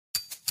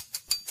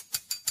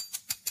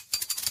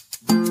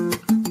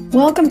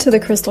Welcome to the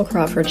Crystal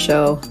Crawford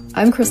Show.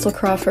 I'm Crystal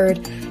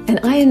Crawford, and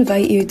I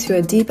invite you to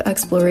a deep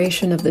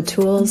exploration of the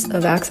tools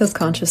of Access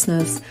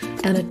Consciousness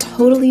and a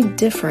totally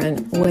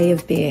different way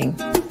of being.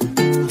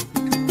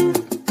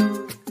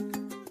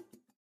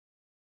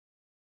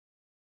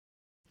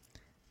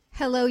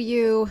 Hello,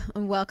 you,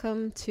 and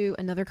welcome to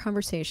another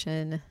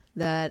conversation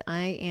that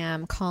I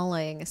am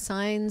calling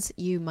Signs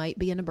You Might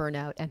Be in a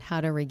Burnout and How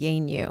to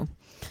Regain You.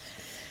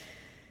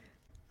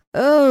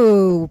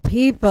 Oh,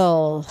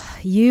 people,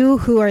 you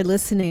who are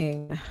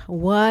listening,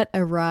 what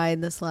a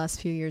ride this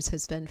last few years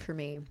has been for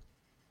me.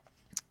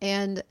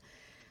 And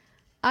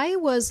I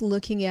was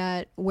looking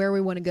at where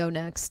we want to go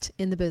next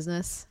in the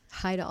business.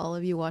 Hi to all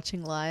of you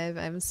watching live.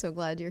 I'm so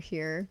glad you're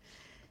here.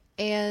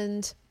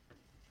 And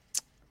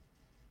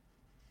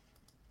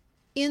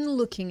in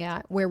looking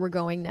at where we're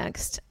going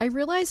next, I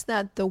realized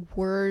that the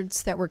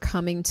words that were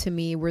coming to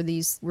me were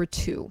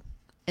two,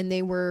 and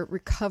they were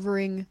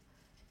recovering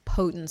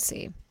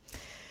potency.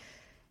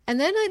 And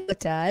then I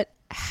looked at,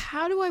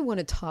 how do I want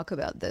to talk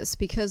about this?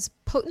 Because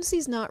potency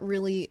is not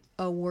really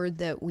a word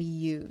that we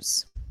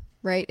use,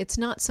 right? It's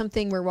not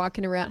something we're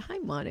walking around. Hi,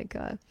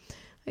 Monica.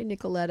 Hi,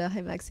 Nicoletta.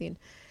 Hi, Maxine.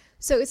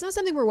 So it's not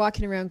something we're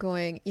walking around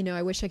going,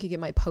 I wish I could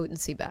get my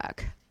potency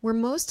back. We're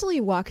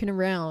mostly walking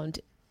around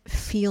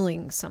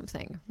feeling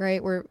something,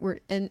 right?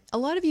 And a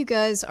lot of you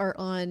guys are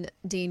on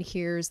Dane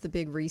Here's The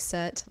Big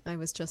Reset. I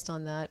was just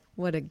on that.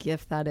 What a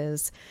gift that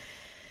is.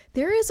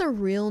 There is a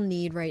real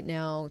need right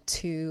now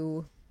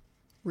to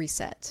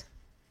reset,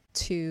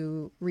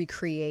 to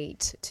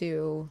recreate,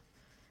 to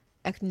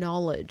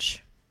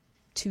acknowledge,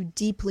 to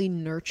deeply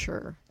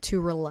nurture, to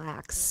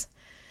relax.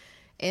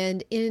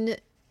 And in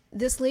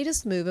this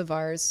latest move of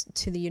ours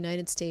to the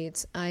United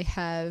States,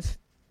 I've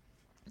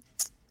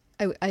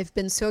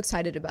been so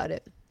excited about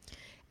it.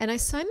 And I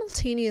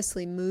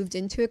simultaneously moved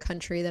into a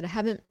country that I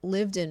haven't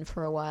lived in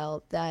for a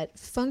while that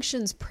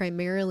functions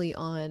primarily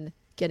on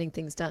getting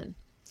things done.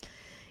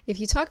 If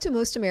you talk to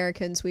most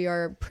Americans, we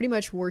are pretty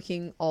much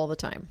working all the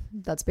time.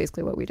 That's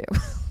basically what we do.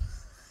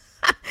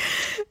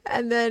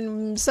 And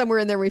then somewhere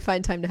in there, we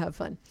find time to have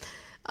fun.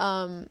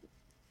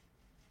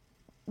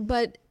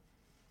 But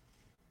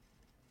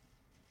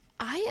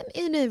I am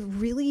in a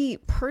really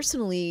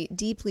personally,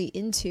 deeply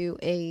into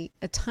a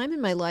time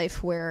in my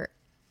life where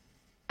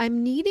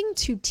I'm needing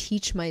to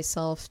teach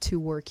myself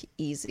to work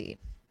easy.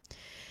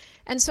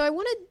 And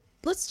so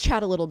let's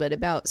chat a little bit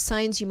about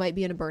signs you might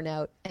be in a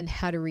burnout and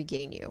how to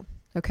regain you.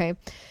 Okay.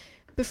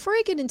 Before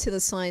I get into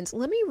the signs,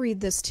 let me read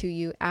this to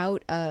you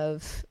out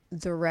of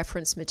the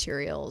reference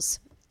materials,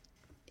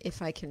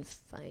 if I can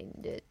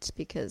find it,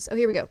 because,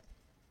 here we go.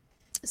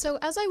 So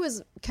as I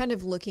was kind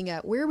of looking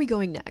at where are we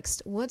going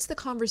next? What's the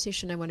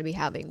conversation I want to be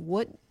having?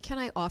 What can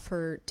I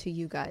offer to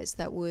you guys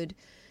that would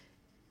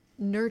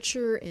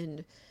nurture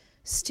and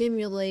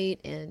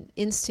stimulate and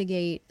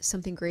instigate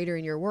something greater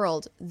in your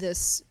world?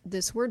 This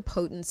word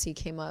potency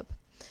came up.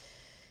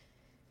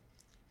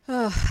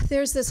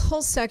 There's this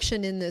whole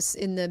section in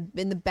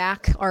the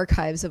back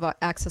archives of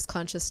Access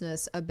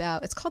Consciousness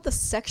about, it's called the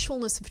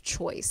sexualness of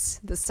choice,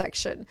 this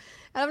section.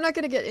 And I'm not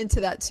going to get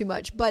into that too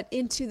much, but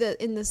into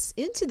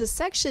the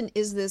section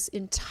is this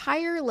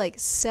entire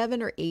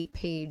 7 or 8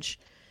 page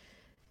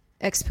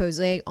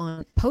expose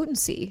on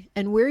potency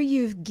and where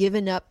you've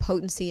given up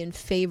potency in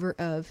favor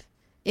of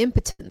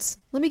impotence.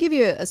 Let me give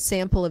you a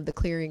sample of the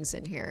clearings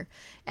in here.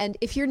 And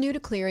if you're new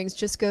to clearings,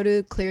 just go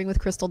to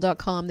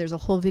clearingwithcrystal.com. There's a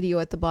whole video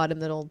at the bottom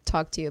that'll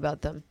talk to you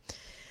about them.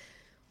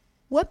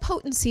 What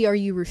potency are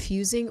you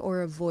refusing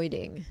or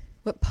avoiding?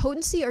 What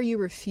potency are you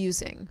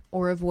refusing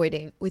or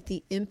avoiding with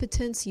the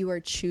impotence you are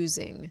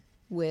choosing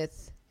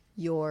with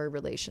your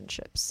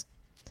relationships?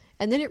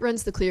 And then it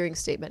runs the clearing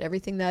statement.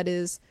 Everything that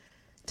is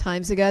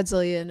times a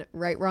godzillion,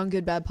 right, wrong,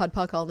 good, bad, pod,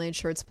 poc, all nine,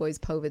 shorts, boys,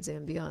 povids,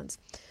 and beyonds.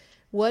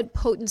 What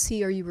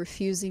potency are you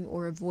refusing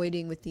or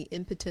avoiding with the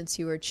impotence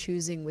you are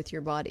choosing with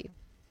your body?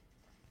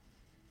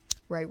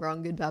 Right,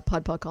 wrong, good, bad,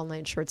 pod, poc, all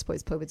nine, shorts,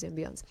 boys, povids, and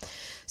beyonds.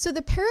 So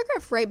the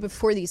paragraph right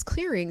before these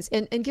clearings,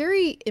 and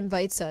Gary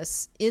invites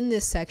us in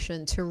this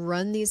section to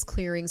run these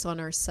clearings on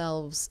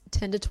ourselves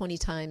 10 to 20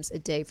 times a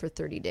day for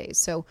 30 days.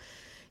 So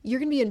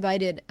you're going to be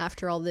invited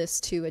after all this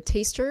to a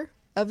taster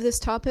of this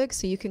topic.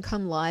 So you can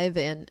come live,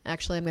 and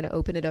actually I'm going to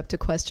open it up to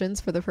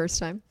questions for the first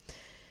time.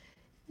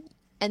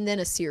 And then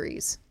a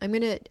series. I'm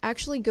going to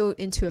actually go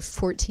into a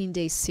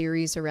 14-day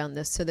series around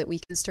this so that we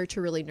can start to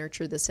really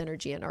nurture this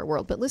energy in our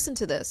world. But listen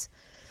to this.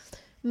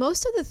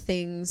 Most of the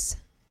things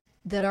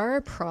that are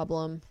a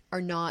problem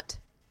are not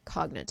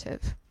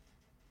cognitive.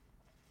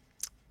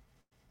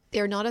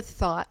 They're not a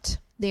thought.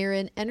 They're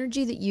an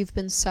energy that you've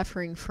been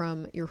suffering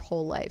from your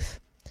whole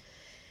life.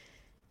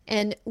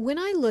 And when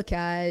I look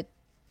at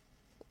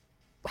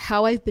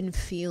how I've been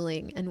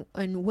feeling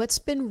and what's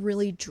been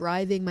really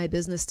driving my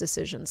business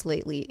decisions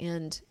lately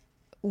and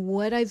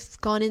what I've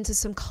gone into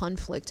some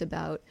conflict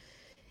about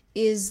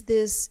is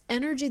this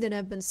energy that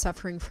I've been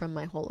suffering from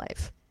my whole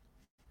life.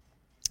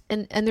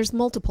 And there's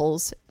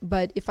multiples,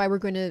 but if I were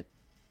going to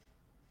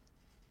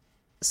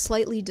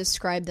slightly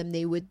describe them,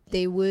 they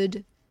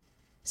would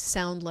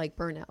sound like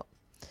burnout.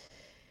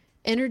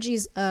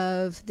 energies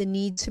of the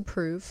need to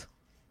prove,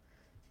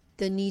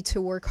 the need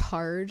to work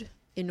hard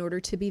in order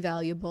to be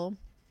valuable,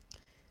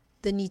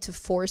 the need to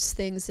force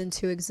things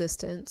into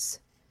existence,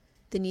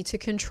 the need to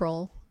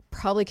control.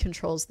 Probably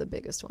control's the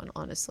biggest one,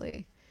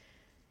 honestly.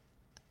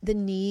 The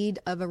need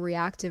of a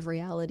reactive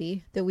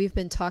reality that we've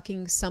been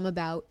talking some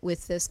about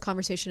with this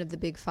conversation of the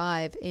Big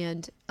Five,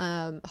 and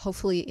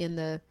hopefully in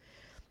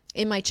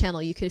my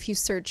channel, you could, if you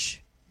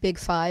search Big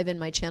Five in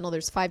my channel,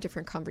 there's 5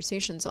 different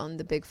conversations on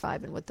the Big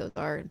Five and what those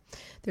are.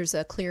 There's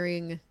a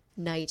clearing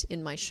night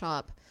in my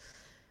shop,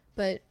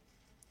 but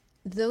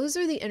those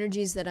are the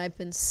energies that I've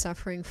been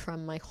suffering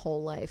from my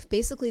whole life.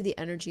 Basically, the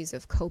energies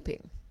of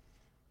coping.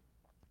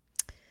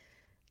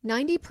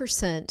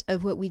 90%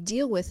 of what we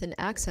deal with in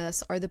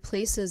Access are the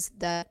places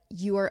that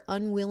you are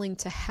unwilling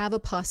to have a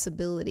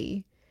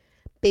possibility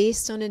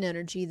based on an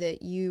energy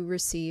that you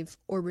receive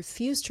or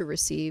refuse to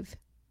receive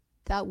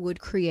that would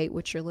create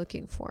what you're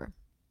looking for.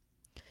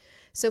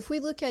 So if we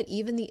look at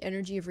even the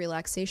energy of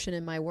relaxation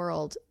in my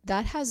world,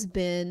 that has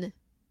been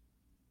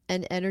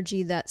an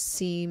energy that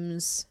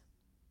seems,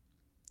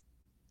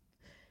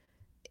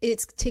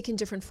 it's taken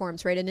different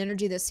forms, right? An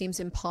energy that seems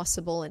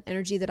impossible, an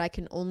energy that I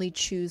can only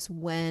choose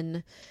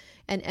when,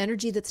 an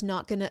energy that's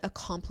not going to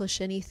accomplish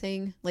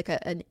anything, like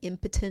an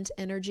impotent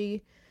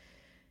energy.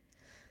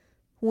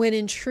 When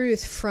in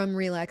truth, from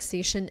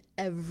relaxation,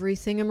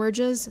 everything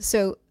emerges.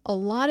 So a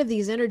lot of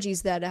these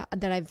energies that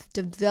I've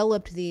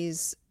developed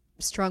these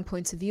strong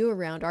points of view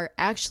around are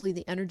actually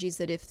the energies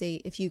that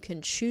if you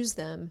can choose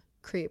them,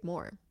 create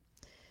more.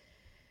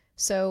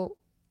 So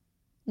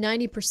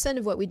 90%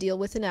 of what we deal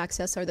with in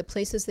Access are the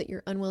places that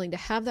you're unwilling to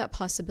have that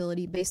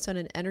possibility based on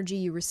an energy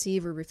you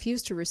receive or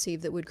refuse to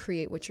receive that would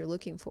create what you're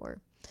looking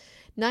for.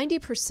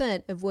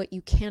 90% of what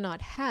you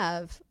cannot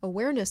have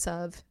awareness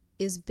of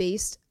is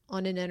based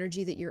on an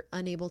energy that you're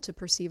unable to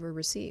perceive or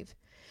receive.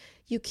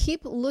 You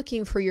keep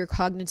looking for your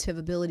cognitive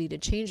ability to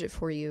change it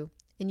for you,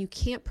 and you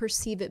can't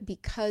perceive it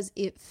because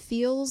it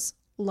feels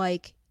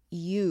like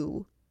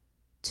you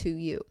to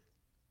you.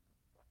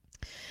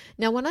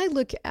 Now, when I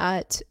look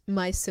at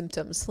my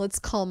symptoms, let's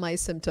call my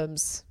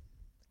symptoms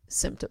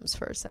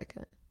for a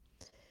second.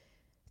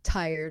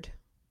 Tired,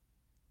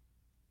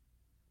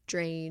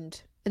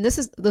 drained, and this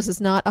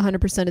is not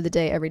 100% of the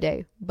day every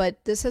day,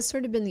 but this has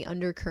sort of been the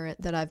undercurrent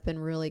that I've been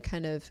really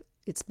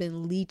it's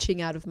been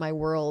leaching out of my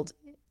world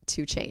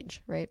to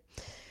change, right?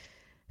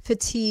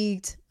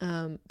 Fatigued,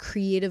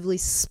 creatively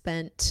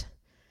spent,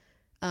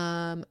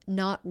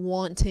 not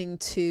wanting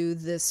to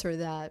this or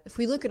that. If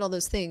we look at all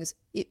those things,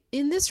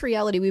 in this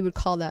reality, we would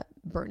call that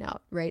burnout,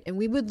 right? And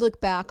we would look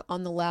back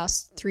on the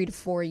last 3 to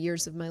 4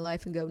 years of my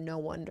life and go, no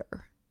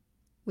wonder.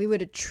 We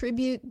would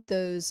attribute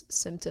those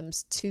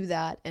symptoms to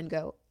that and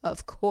go,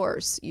 of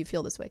course you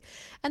feel this way.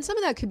 And some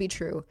of that could be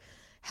true.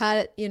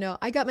 I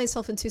got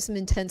myself into some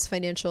intense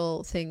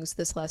financial things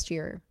this last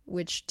year,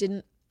 which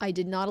I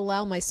did not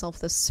allow myself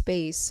the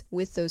space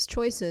with those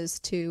choices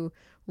to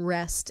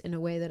rest in a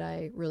way that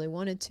I really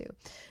wanted to.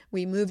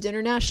 We moved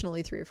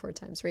internationally 3 or 4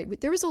 times,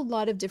 right? There was a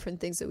lot of different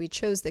things that we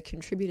chose that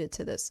contributed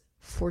to this,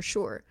 for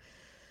sure.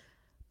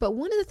 But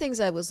one of the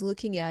things I was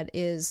looking at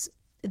is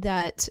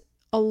that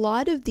a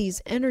lot of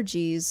these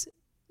energies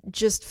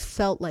just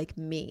felt like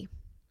me.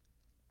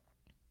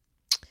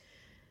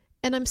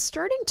 And I'm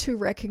starting to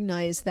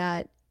recognize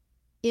that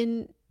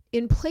in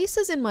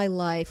places in my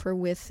life or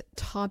with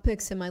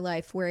topics in my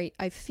life where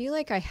I feel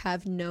like I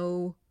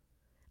feel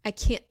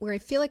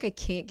like I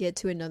can't get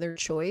to another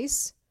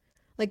choice.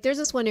 Like there's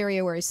this one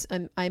area where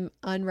I'm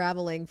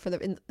unraveling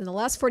in the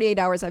last 48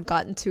 hours, I've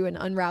gotten to an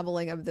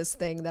unraveling of this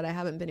thing that I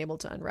haven't been able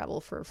to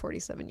unravel for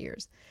 47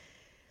 years.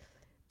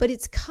 But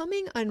it's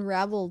coming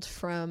unraveled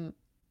from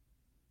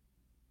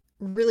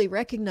really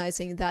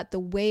recognizing that the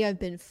way I've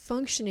been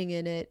functioning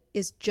in it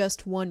is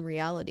just one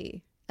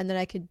reality. And then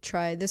I could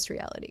try this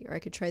reality, or I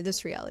could try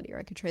this reality, or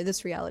I could try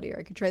this reality, or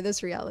I could try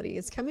this reality.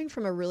 It's coming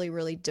from a really,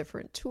 really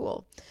different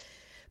tool.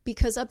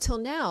 Because up till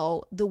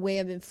now, the way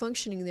I've been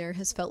functioning there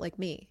has felt like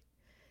me.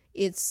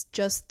 It's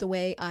just the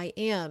way I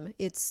am.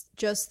 It's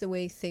just the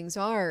way things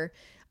are.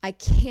 I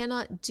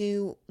cannot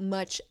do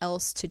much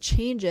else to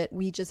change it.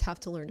 We just have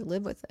to learn to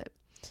live with it.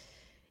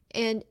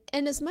 And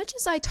as much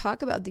as I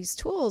talk about these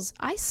tools,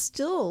 I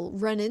still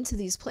run into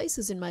these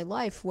places in my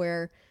life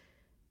where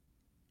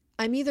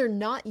I'm either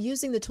not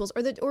using the tools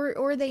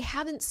or they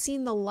haven't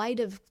seen the light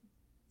of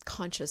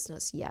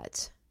consciousness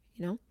yet,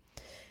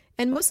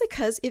 And mostly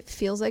because it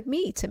feels like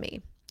me to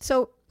me.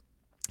 So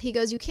he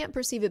goes, you can't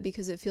perceive it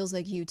because it feels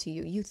like you to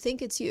you. You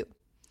think it's you.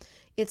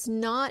 It's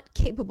not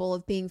capable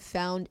of being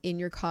found in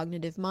your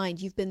cognitive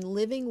mind. You've been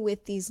living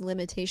with these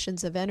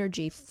limitations of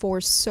energy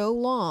for so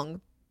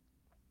long.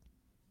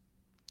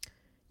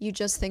 You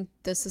just think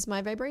this is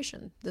my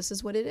vibration. This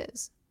is what it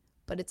is.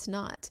 But it's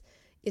not.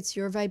 It's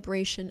your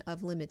vibration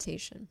of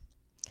limitation.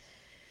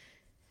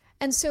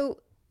 And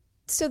so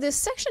this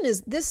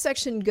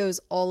section goes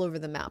all over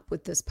the map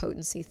with this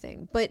potency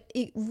thing, but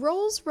it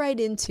rolls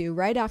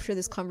right after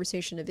this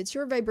conversation of it's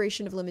your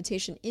vibration of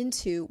limitation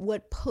into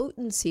what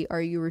potency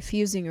are you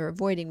refusing or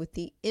avoiding with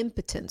the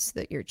impotence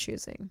that you're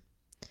choosing.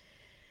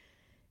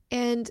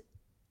 And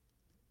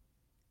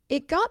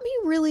it got me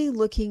really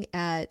looking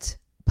at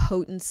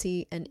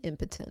potency and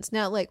impotence.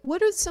 Now, like,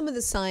 what are some of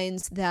the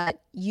signs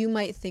that you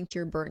might think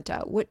you're burnt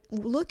out? What,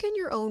 look in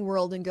your own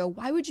world and go,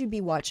 why would you be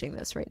watching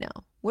this right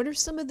now? What are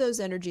some of those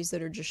energies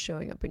that are just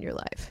showing up in your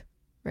life,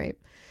 right?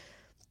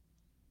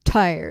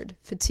 Tired,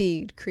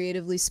 fatigued,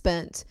 creatively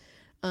spent.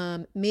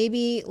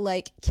 Maybe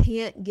like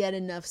can't get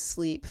enough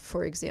sleep,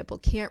 for example,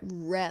 can't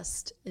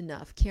rest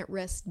enough, can't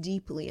rest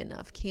deeply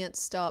enough, can't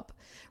stop,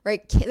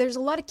 right? There's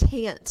a lot of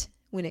can't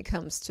when it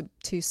comes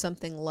to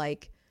something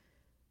like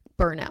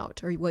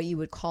burnout or what you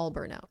would call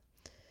burnout.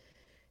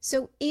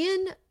 So,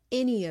 in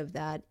any of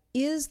that,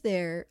 is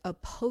there a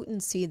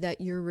potency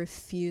that you're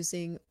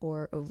refusing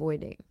or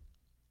avoiding?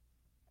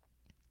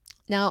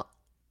 Now,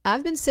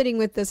 I've been sitting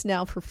with this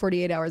now for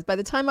 48 hours. By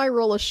the time I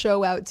roll a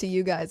show out to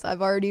you guys,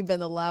 I've already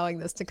been allowing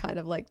this to kind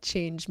of like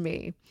change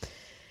me.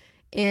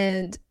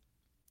 And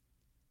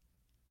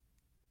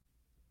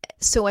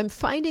so I'm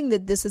finding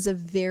that this is a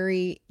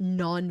very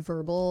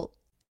nonverbal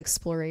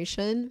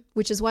exploration,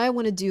 which is why I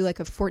want to do like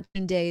a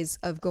 14 days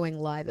of going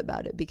live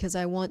about it, because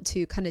I want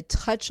to kind of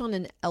touch on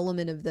an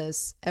element of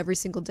this every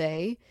single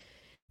day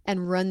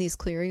and run these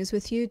clearings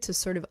with you to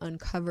sort of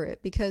uncover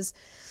it. Because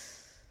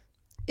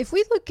if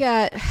we look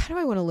at, how do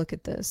I want to look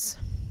at this?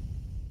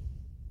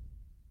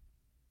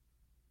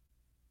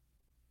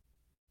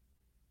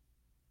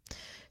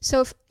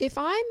 So if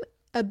I'm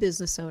a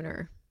business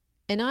owner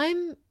and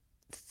I'm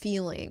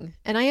feeling,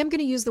 and I am going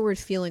to use the word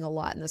feeling a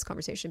lot in this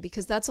conversation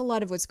because that's a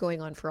lot of what's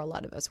going on for a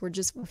lot of us. We're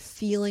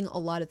feeling a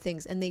lot of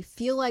things and they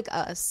feel like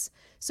us,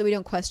 so we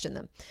don't question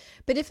them.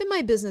 But if in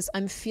my business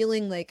I'm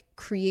feeling like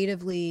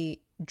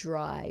creatively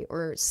dry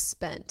or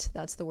spent,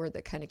 that's the word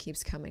that kind of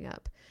keeps coming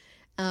up,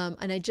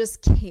 and I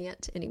just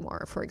can't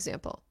anymore, for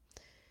example,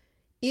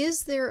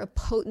 is there a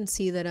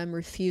potency that I'm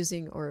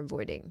refusing or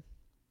avoiding?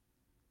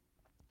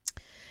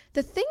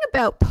 The thing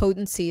about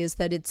potency is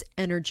that it's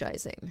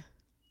energizing.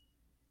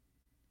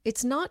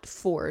 It's not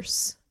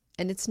force,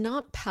 and it's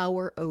not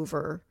power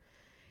over,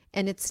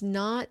 and it's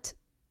not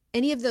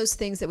any of those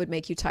things that would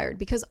make you tired,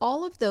 because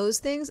all of those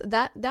things,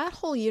 that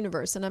whole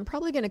universe, and I'm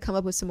probably going to come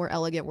up with some more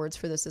elegant words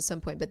for this at some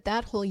point, but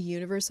that whole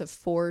universe of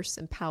force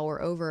and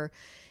power over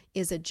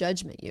is a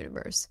judgment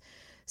universe.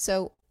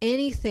 So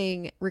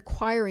anything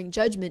requiring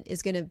judgment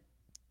is going to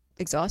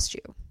exhaust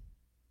you.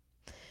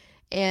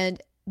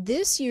 And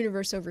this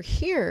universe over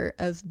here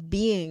of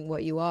being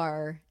what you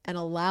are and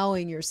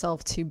allowing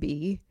yourself to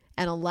be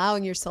and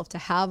allowing yourself to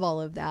have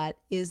all of that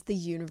is the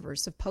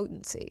universe of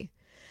potency.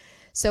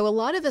 So a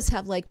lot of us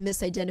have like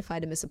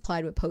misidentified and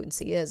misapplied what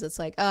potency is. It's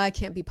like, oh, I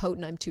can't be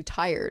potent, I'm too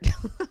tired.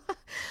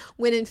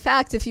 When in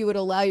fact, if you would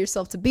allow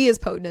yourself to be as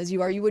potent as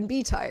you are, you wouldn't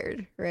be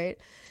tired, right?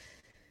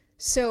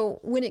 So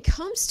when it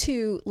comes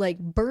to like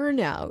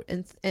burnout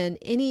and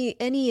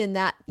any in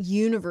that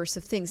universe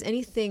of things,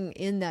 anything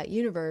in that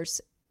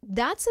universe,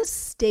 that's a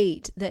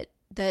state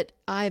that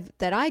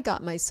I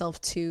got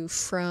myself to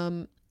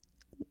from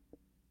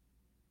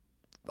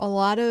a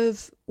lot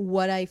of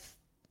what I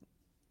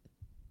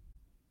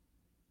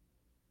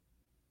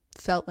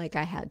felt like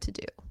I had to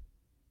do.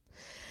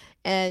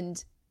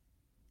 And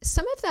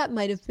some of that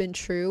might have been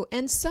true,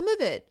 and some of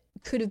it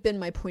could have been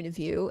my point of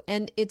view,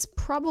 and it's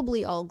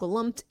probably all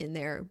lumped in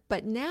there.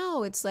 But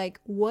now it's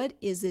like, what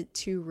is it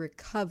to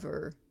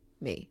recover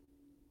me?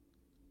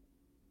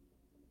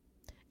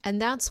 And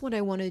that's what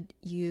I wanted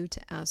you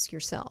to ask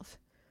yourself.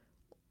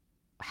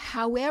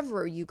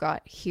 However you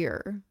got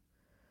here,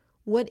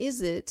 what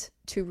is it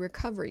to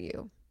recover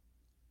you?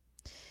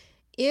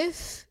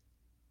 So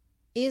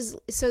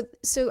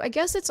I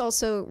guess it's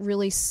also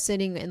really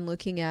sitting and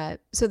looking at,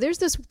 so there's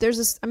this,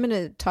 I'm going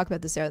to talk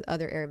about this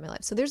other area in my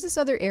life. So there's this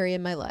other area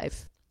in my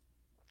life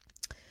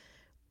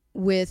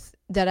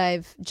that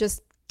I've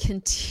just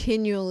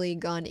continually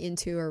gone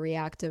into a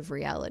reactive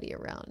reality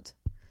around.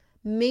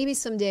 Maybe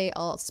someday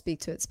I'll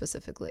speak to it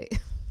specifically.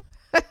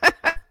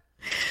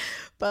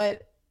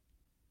 But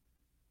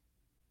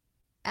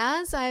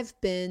as I've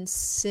been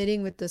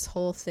sitting with this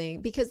whole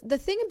thing, because the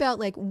thing about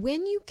like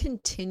when you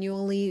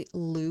continually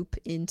loop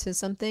into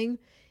something,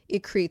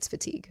 it creates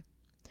fatigue.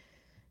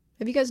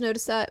 Have you guys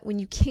noticed that? When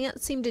you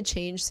can't seem to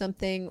change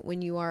something,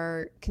 when you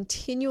are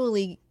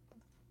continually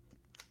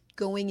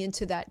going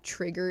into that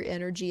trigger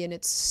energy and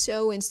it's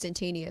so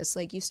instantaneous,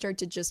 like you start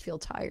to just feel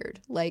tired.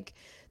 Like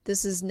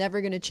this is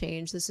never going to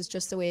change. This is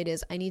just the way it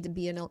is. I need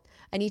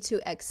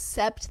to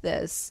accept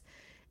this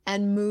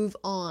and move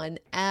on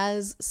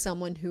as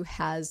someone who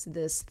has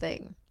this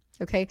thing.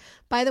 Okay.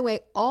 By the way,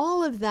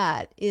 all of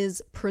that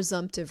is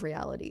presumptive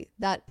reality.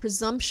 That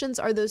presumptions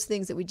are those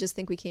things that we just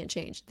think we can't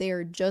change. They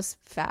are just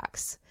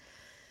facts.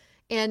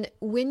 And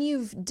when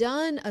you've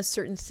done a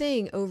certain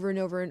thing over and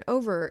over and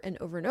over and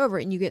over and over,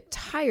 and you get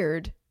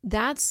tired,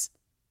 that's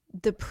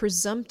the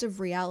presumptive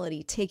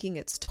reality taking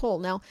its toll.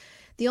 Now,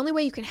 the only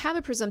way you can have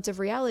a presumptive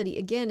reality,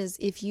 again, is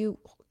if you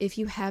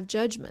have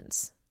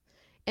judgments.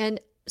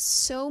 And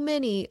so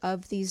many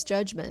of these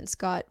judgments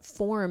got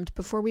formed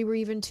before we were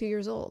even 2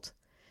 years old.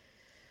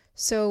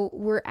 So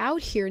we're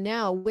out here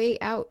now, way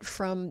out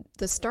from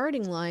the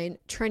starting line,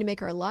 trying to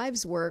make our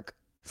lives work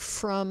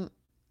from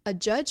a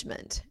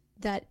judgment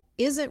that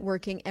isn't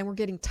working, and we're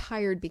getting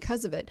tired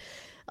because of it.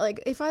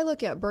 Like if I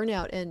look at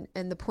burnout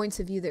and the points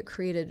of view that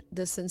created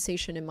the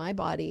sensation in my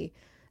body,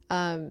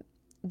 um,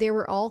 there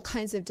were all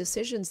kinds of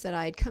decisions that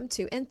I had come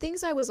to and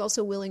things I was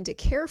also willing to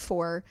care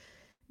for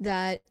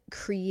that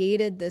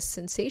created this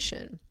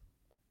sensation.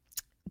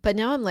 But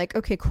now I'm like,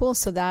 okay, cool.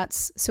 So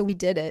we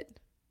did it.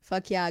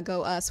 Fuck yeah,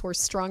 go us. We're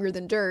stronger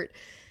than dirt.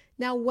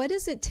 Now, what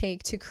does it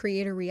take to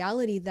create a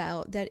reality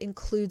that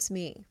includes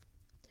me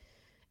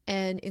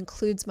and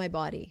includes my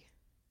body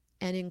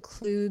and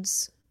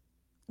includes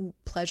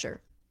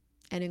pleasure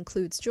and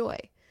includes joy?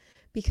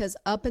 Because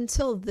up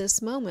until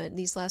this moment,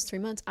 these last 3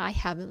 months, I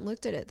haven't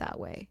looked at it that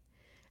way.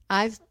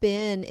 I've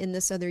been in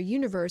this other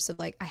universe of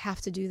like, I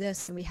have to do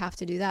this and we have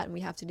to do that and we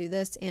have to do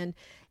this. And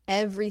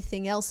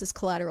everything else is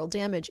collateral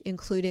damage,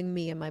 including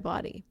me and my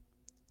body,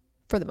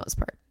 for the most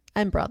part.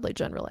 I'm broadly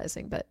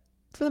generalizing, but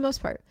for the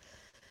most part.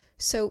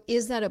 So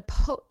is that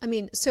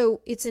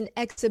so it's an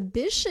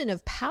exhibition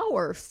of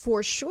power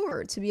for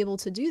sure to be able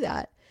to do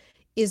that.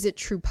 Is it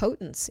true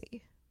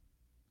potency?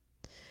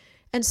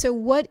 And so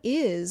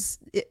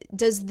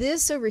does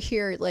this over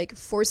here, like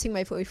forcing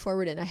my way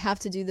forward and I have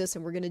to do this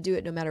and we're going to do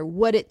it no matter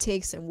what it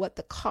takes and what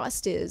the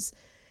cost is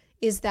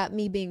that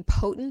me being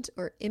potent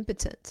or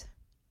impotent?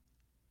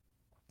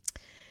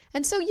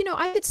 And so,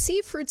 I could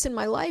see fruits in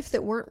my life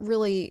that weren't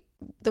really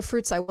the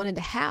fruits I wanted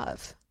to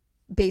have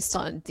based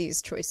on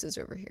these choices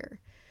over here.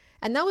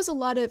 And that was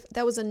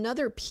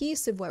another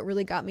piece of what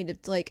really got me to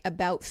like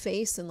about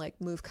face and like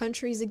move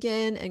countries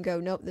again and go,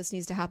 nope, this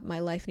needs to happen.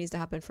 My life needs to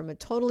happen from a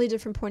totally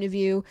different point of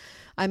view.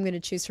 I'm going to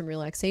choose from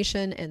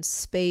relaxation and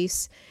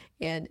space,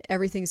 and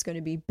everything's going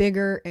to be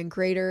bigger and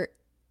greater.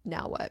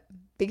 Now what?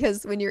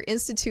 Because when you're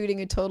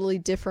instituting a totally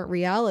different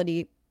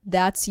reality,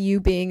 that's you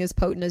being as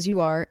potent as you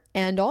are.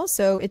 And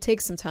also it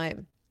takes some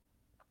time.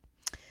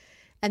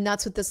 And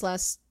that's what this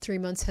last 3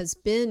 months has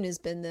been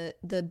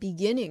the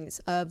beginnings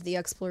of the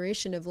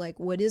exploration of like,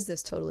 what is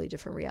this totally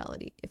different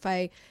reality? If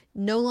I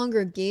no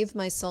longer gave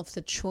myself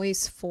the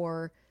choice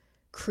for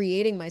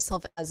creating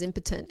myself as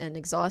impotent and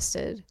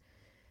exhausted,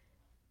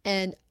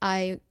 and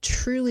I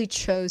truly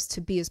chose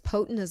to be as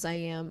potent as I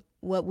am,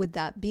 what would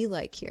that be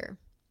like here?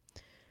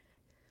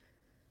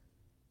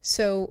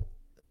 So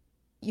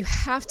you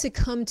have to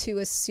come to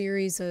a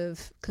series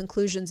of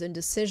conclusions and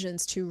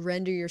decisions to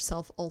render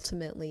yourself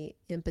ultimately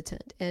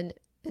impotent. And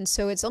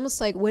so it's almost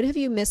like, what have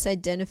you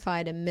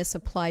misidentified and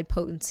misapplied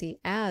potency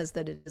as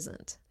that it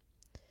isn't?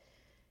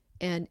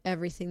 And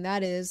everything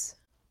that is,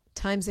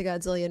 times a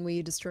godzillion, will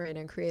you destroy it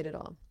and create it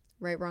all?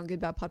 Right, wrong,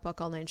 good, bad, pot,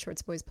 all nine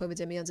shorts, boys, pova,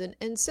 demions.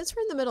 And since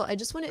we're in the middle, I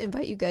just want to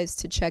invite you guys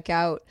to check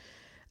out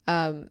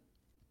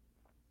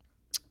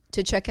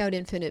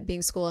Infinite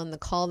Being School and the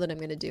call that I'm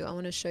going to do. I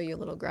want to show you a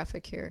little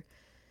graphic here.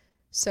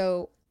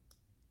 So,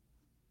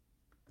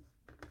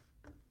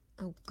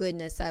 oh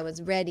goodness, I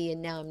was ready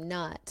and now I'm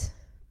not.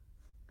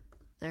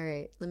 All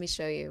right, let me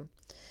show you.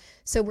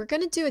 So we're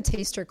going to do a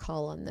taster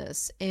call on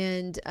this,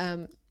 and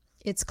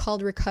it's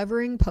called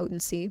Recovering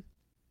Potency,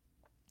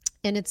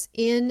 and it's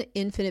in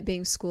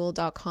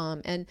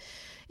infinitebeingschool.com. And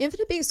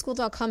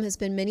infinitebeingschool.com has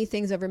been many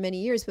things over many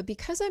years, but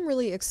because I'm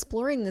really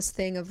exploring this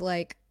thing of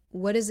like,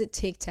 what does it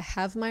take to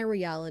have my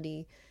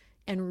reality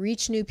and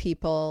reach new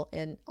people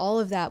and all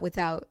of that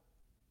without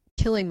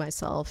killing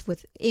myself,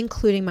 with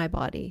including my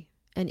body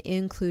and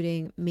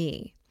including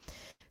me.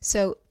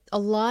 So a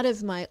lot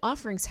of my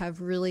offerings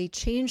have really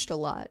changed a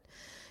lot.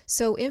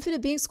 So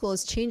Infinite Being School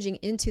is changing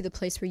into the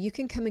place where you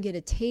can come and get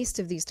a taste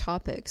of these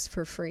topics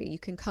for free. You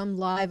can come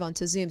live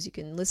onto Zooms. You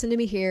can listen to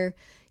me here.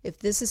 If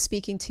this is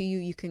speaking to you,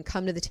 you can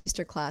come to the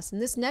taster class.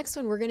 And this next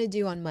one we're going to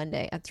do on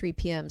Monday at 3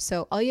 p.m.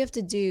 So all you have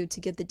to do to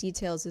get the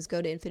details is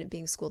go to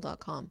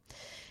infinitebeingschool.com.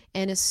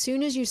 And as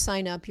soon as you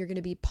sign up, you're going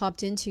to be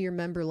popped into your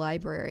member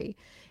library.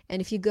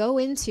 And if you go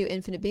into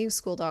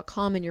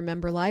infinitebeingschool.com in your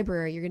member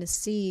library, you're going to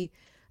see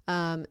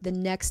the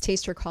next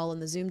taster call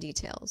and the Zoom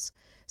details.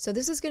 So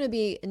this is going to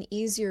be an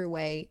easier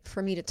way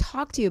for me to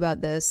talk to you about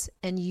this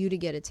and you to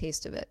get a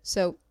taste of it.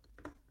 So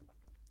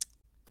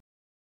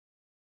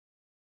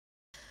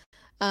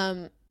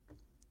oh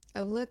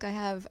look,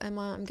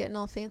 I'm getting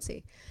all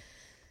fancy.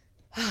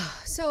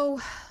 So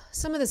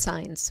some of the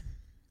signs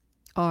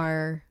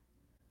are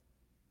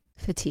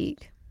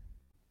fatigue,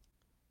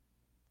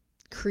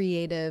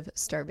 creative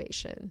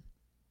starvation,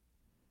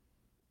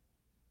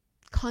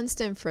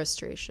 constant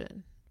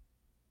frustration,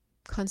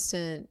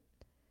 constant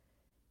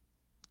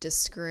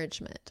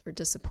discouragement or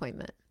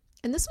disappointment.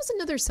 And this was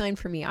another sign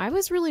for me. I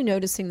was really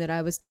noticing that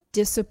I was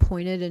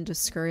disappointed and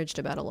discouraged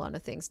about a lot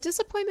of things.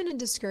 Disappointment and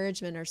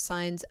discouragement are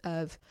signs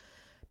of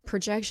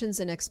projections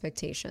and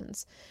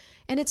expectations.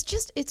 And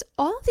it's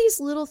all these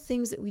little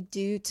things that we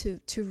do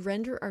to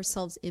render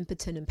ourselves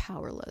impotent and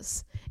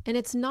powerless. And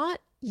it's not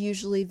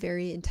usually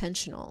very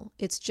intentional.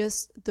 It's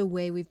just the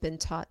way we've been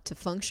taught to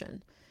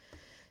function.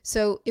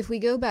 So if we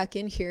go back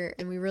in here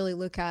and we really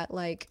look at,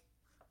 like,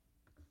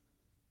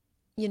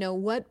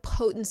 what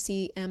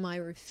potency am I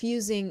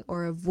refusing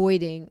or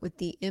avoiding with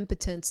the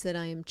impotence that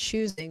I am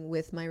choosing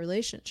with my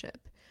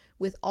relationship?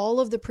 With all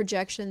of the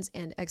projections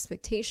and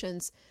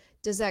expectations,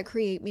 does that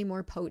create me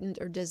more potent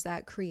or does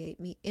that create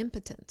me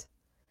impotent?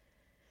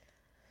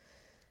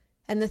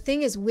 And the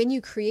thing is, when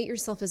you create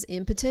yourself as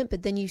impotent,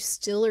 but then you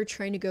still are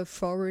trying to go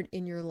forward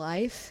in your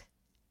life,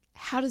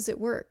 how does it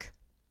work?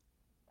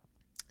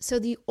 So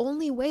the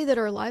only way that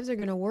our lives are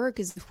going to work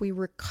is if we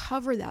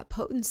recover that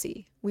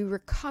potency. We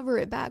recover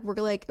it back. We're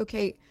like,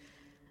 okay,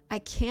 I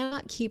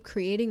cannot keep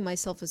creating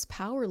myself as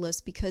powerless,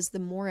 because the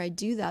more I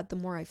do that, the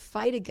more I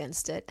fight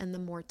against it and the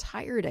more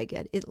tired I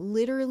get. It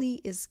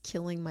literally is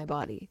killing my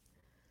body.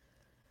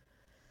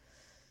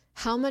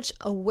 How much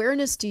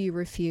awareness do you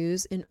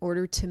refuse in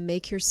order to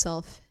make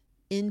yourself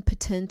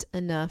impotent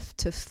enough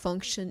to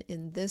function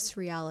in this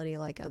reality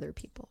like other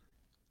people?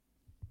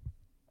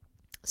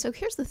 So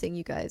here's the thing,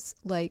 you guys,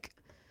 like,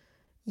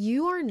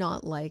 you are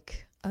not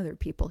like other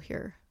people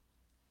here.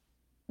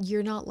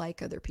 You're not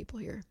like other people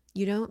here.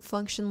 You don't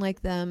function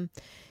like them.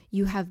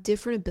 You have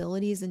different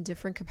abilities and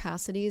different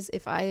capacities.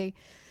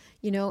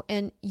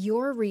 And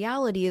your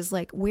reality is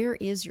like, where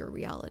is your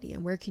reality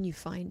and where can you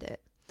find it?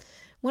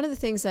 One of the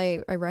things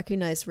I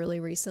recognized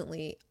really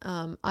recently,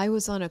 I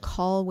was on a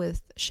call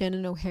with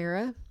Shannon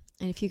O'Hara.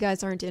 And if you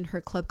guys aren't in her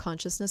Club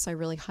Consciousness, I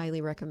really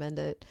highly recommend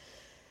it.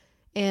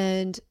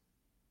 And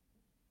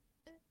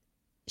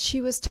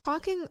she was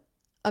talking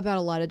about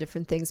a lot of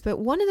different things, but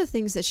one of the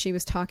things that she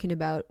was talking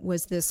about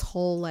was this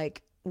whole,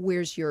 like,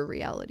 where's your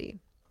reality?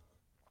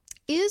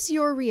 Is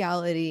your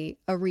reality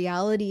a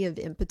reality of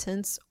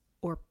impotence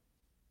or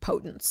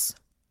potence?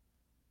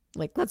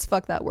 Like, let's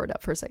fuck that word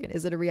up for a second.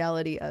 Is it a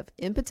reality of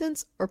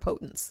impotence or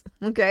potence?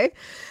 Okay.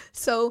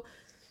 So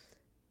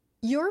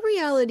your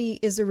reality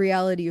is a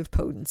reality of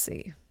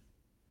potency.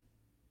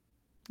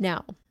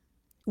 Now,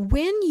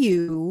 when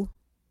you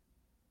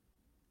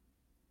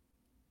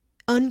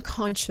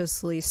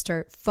unconsciously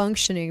start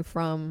functioning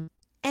from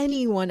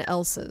anyone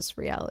else's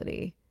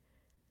reality,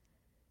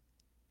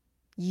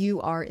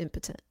 you are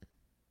impotent.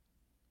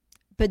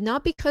 But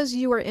not because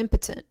you are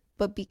impotent,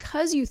 but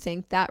because you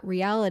think that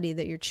reality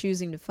that you're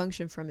choosing to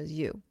function from is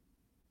you.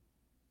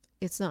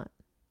 It's not.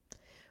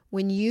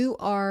 When you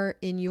are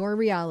in your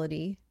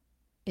reality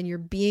and you're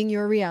being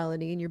your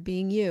reality and you're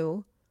being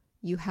you,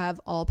 you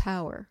have all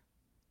power.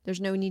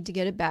 There's no need to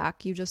get it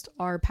back. You just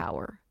are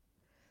power.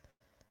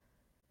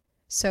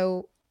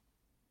 So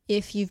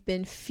if you've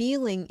been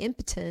feeling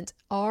impotent,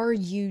 are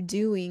you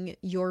doing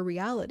your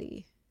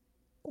reality?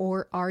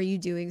 Or are you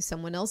doing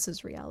someone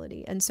else's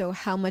reality? And so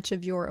how much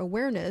of your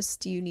awareness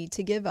do you need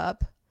to give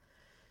up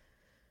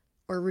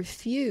or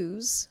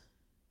refuse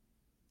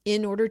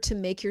in order to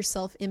make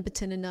yourself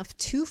impotent enough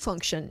to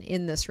function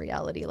in this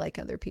reality like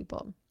other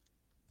people?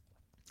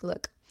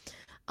 Look,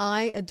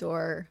 I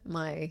adore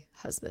my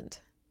husband.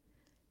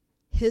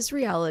 His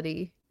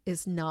reality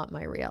is not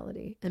my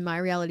reality, and my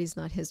reality is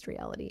not his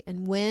reality.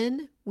 And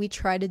when we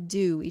try to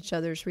do each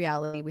other's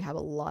reality, we have a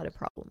lot of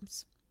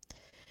problems.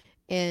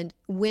 And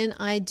when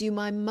I do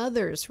my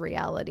mother's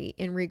reality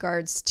in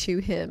regards to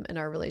him and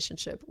our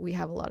relationship, we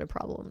have a lot of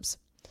problems.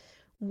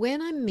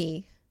 When I'm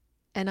me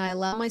and I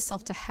allow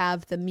myself to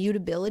have the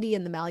mutability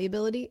and the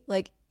malleability,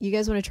 like, you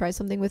guys want to try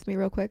something with me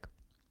real quick?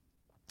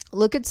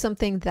 Look at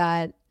something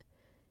that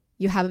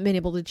you haven't been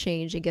able to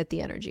change and get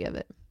the energy of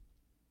it.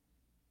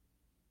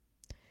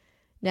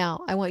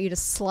 Now, I want you to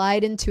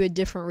slide into a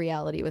different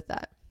reality with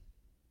that.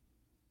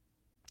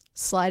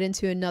 Slide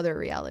into another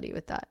reality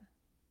with that.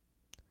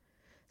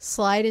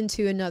 Slide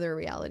into another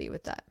reality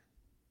with that.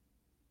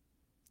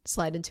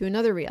 Slide into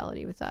another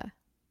reality with that.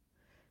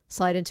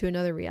 Slide into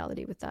another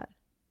reality with that.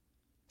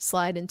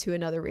 Slide into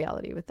another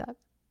reality with that.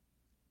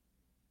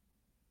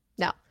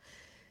 Now,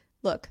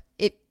 look,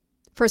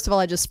 first of all,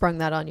 I just sprung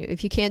that on you.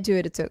 If you can't do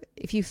it, it's okay.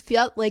 If you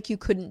felt like you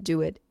couldn't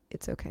do it,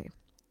 it's okay.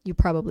 You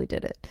probably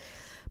did it.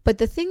 But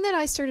the thing that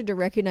I started to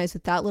recognize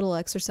with that little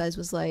exercise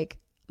was, like,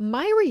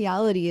 my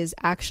reality is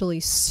actually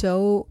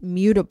so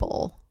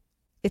mutable.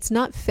 It's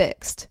not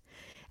fixed.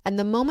 And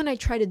the moment I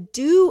try to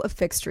do a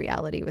fixed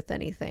reality with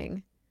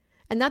anything,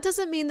 and that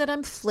doesn't mean that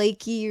I'm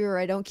flaky or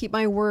I don't keep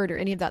my word or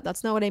any of that.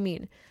 That's not what I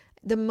mean.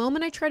 The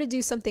moment I try to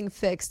do something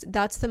fixed,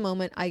 that's the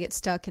moment I get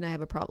stuck and I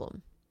have a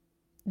problem.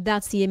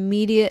 That's the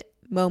immediate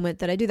moment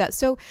that I do that.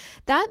 So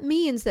that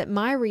means that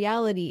my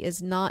reality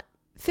is not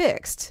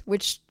fixed,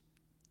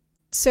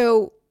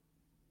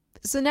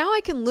 so now I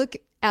can look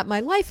at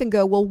my life and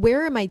go, well,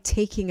 where am I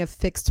taking a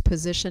fixed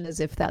position as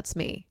if that's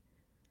me?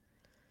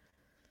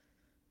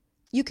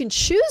 You can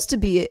choose to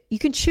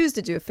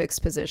do a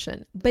fixed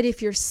position, but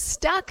if you're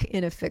stuck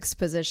in a fixed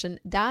position,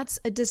 that's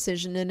a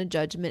decision and a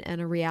judgment and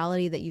a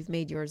reality that you've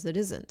made yours that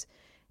isn't.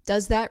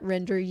 Does that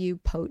render you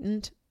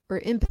potent or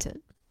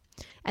impotent?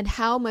 And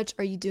how much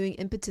are you doing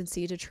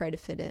impotency to try to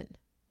fit in?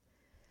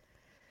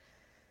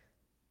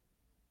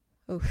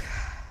 Oh,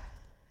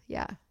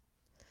 yeah.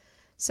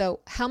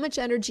 So how much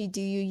energy do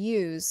you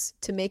use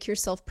to make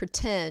yourself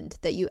pretend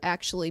that you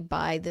actually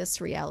buy this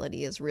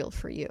reality as real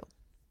for you?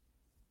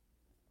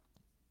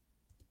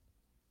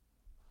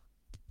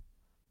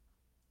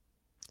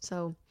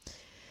 So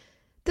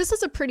this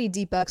is a pretty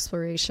deep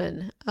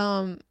exploration.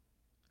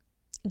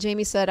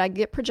 Jamie said, I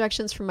get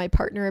projections from my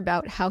partner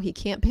about how he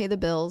can't pay the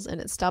bills and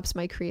it stops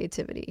my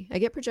creativity. I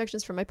get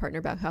projections from my partner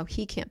about how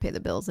he can't pay the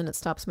bills and it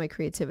stops my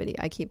creativity.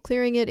 I keep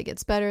clearing it. It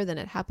gets better. Then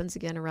it happens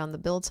again around the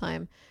bill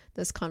time.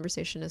 This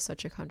conversation is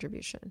such a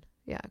contribution.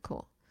 Yeah,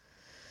 cool.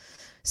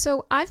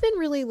 So I've been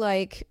really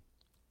like,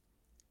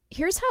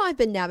 here's how I've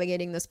been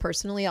navigating this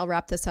personally. I'll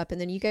wrap this up and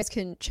then you guys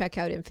can check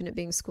out Infinite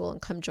Being School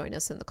and come join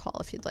us in the call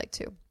if you'd like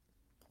to.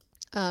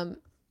 Let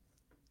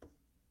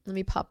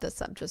me pop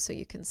this up just so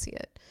you can see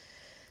it.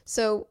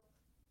 So,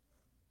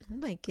 oh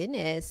my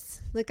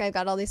goodness. Look, I've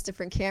got all these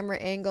different camera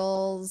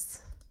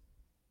angles.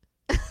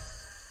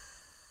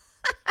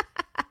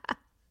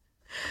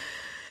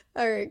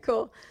 All right,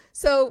 cool.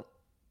 So,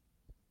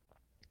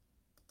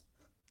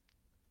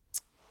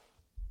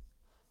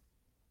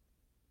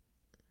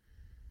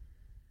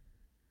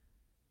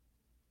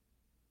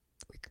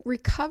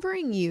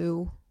 recovering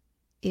you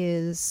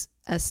is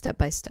a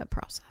step-by-step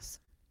process.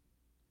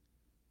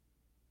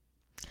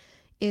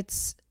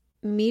 It's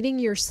meeting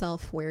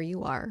yourself where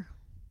you are.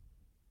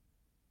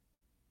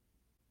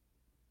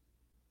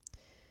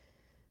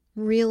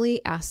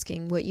 Really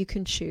asking what you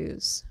can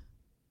choose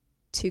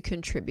to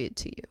contribute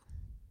to you.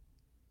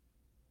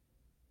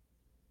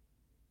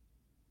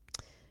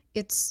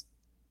 It's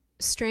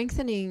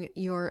strengthening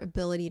your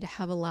ability to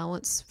have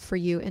allowance for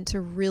you and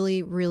to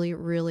really, really,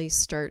 really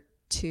start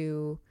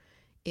to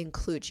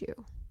include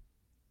you.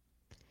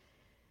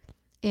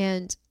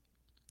 And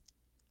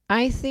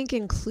I think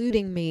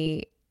including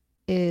me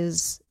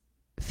feels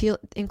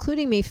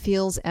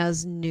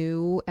as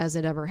new as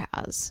it ever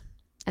has.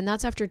 And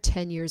that's after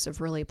 10 years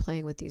of really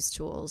playing with these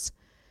tools.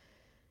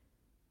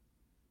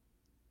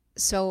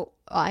 So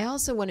I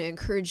also want to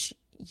encourage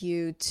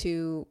you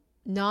to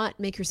not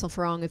make yourself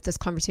wrong if this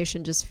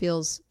conversation just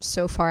feels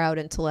so far out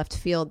into left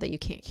field that you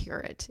can't hear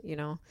it, you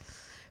know.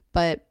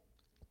 But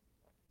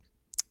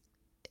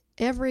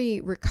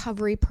every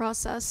recovery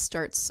process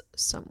starts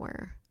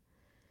somewhere.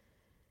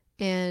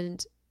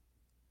 And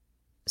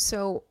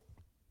so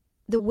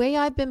the way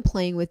I've been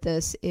playing with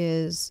this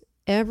is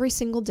every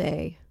single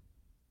day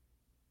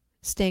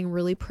staying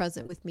really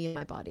present with me and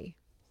my body,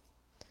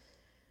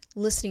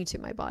 listening to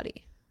my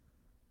body,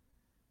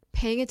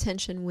 paying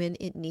attention when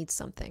it needs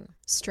something,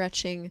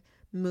 stretching,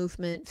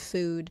 movement,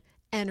 food,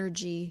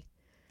 energy,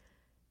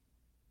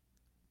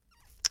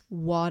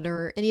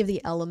 water, any of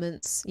the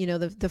elements, you know,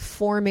 the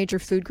four major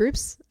food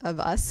groups of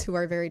us who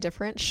are very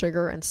different,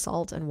 sugar and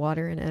salt and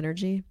water and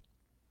energy.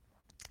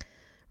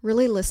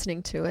 Really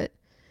listening to it,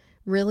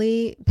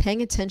 really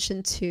paying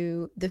attention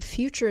to the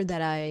future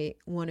that I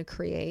want to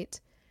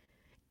create,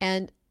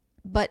 and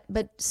but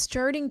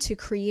starting to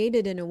create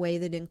it in a way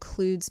that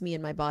includes me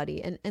and my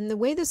body. And the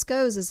way this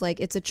goes is like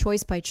it's a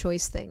choice by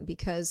choice thing,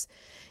 because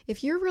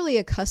if you're really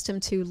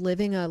accustomed to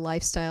living a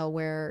lifestyle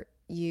where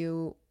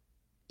you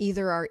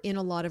either are in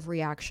a lot of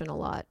reaction a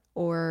lot,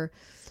 or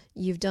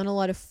you've done a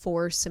lot of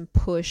force and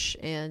push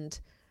and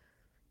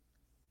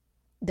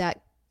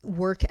that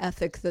work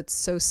ethic that's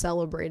so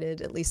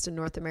celebrated, at least in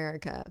North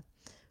America,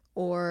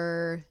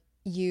 or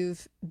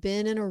you've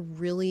been in a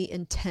really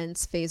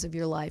intense phase of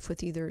your life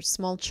with either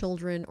small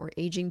children or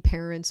aging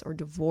parents or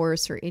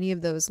divorce or any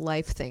of those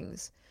life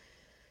things,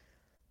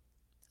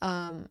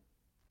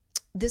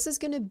 this is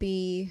going to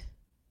be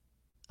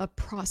a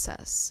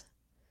process.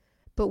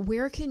 But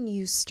where can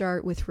you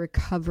start with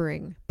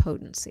recovering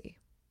potency?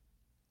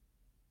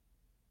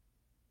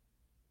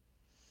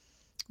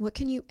 What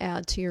can you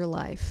add to your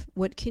life?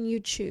 What can you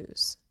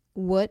choose?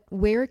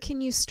 Where can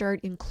you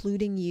start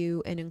including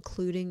you and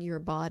including your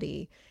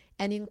body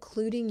and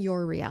including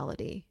your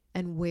reality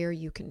and where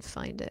you can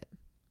find it?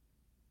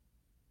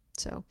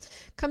 So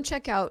come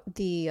check out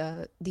the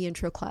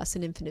intro class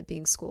in Infinite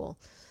Being School.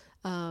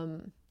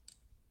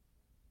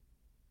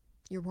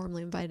 You're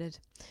warmly invited.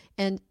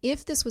 And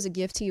if this was a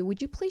gift to you,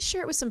 would you please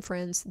share it with some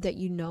friends that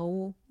you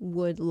know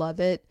would love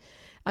it?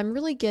 I'm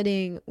really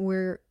getting,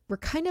 we're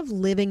kind of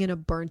living in a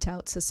burnt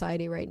out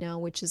society right now,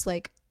 which is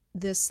like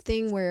this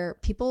thing where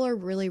people are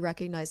really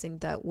recognizing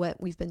that what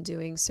we've been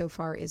doing so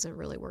far isn't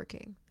really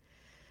working.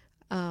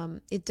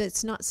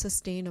 It's not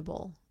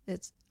sustainable.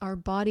 Our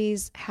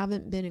bodies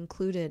haven't been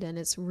included, and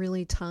it's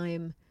really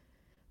time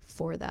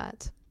for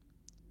that.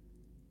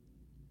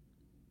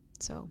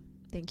 So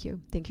thank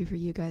you. Thank you for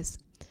you guys.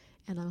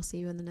 And I'll see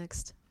you in the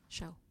next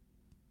show.